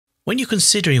When you're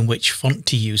considering which font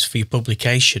to use for your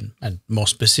publication, and more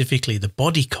specifically the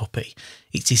body copy,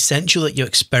 it's essential that you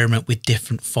experiment with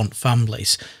different font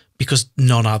families because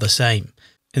none are the same.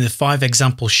 In the 5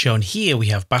 examples shown here, we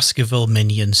have Baskerville,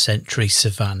 Minion, Century,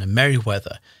 Savannah, and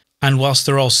Merriweather. And whilst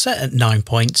they're all set at 9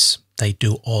 points, they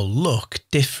do all look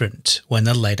different when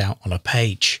they're laid out on a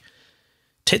page.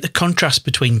 Take the contrast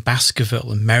between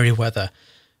Baskerville and Merriweather.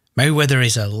 Merriweather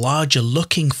is a larger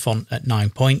looking font at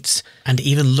 9 points and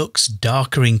even looks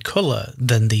darker in colour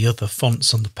than the other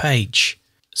fonts on the page.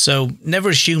 So never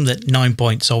assume that 9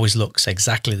 points always looks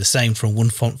exactly the same from one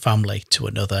font family to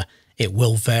another. It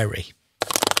will vary.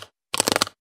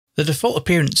 The default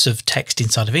appearance of text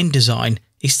inside of InDesign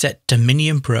is set to Mini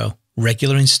and Pro,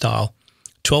 regular in style,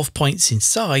 12 points in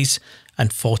size and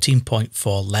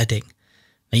 14.4 leading.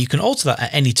 Now you can alter that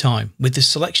at any time. With the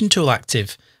selection tool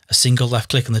active, a single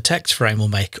left click on the text frame will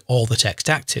make all the text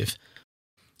active.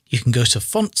 You can go to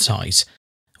font size,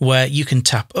 where you can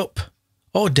tap up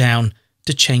or down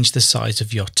to change the size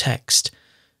of your text.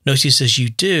 Notice as you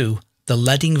do, the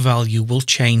leading value will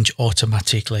change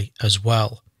automatically as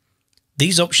well.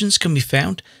 These options can be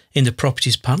found in the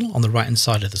Properties panel on the right hand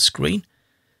side of the screen.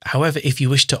 However, if you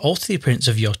wish to alter the appearance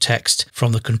of your text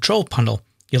from the Control panel,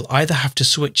 you'll either have to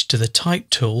switch to the Type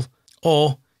tool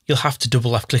or you'll have to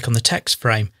double left click on the text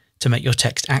frame to make your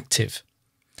text active.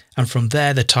 And from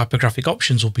there, the typographic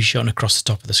options will be shown across the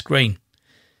top of the screen.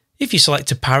 If you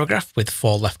select a paragraph with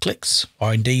 4 left clicks,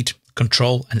 or indeed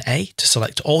Control and A to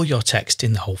select all your text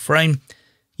in the whole frame,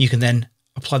 you can then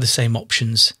apply the same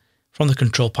options from the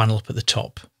Control panel up at the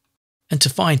top. And to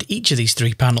find each of these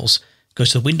 3 panels, go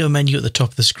to the window menu at the top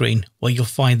of the screen where you'll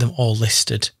find them all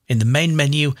listed in the main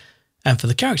menu, and for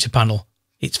the character panel,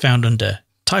 it's found under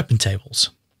Type and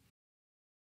Tables.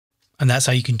 And that's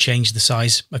how you can change the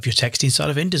size of your text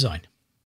inside of InDesign.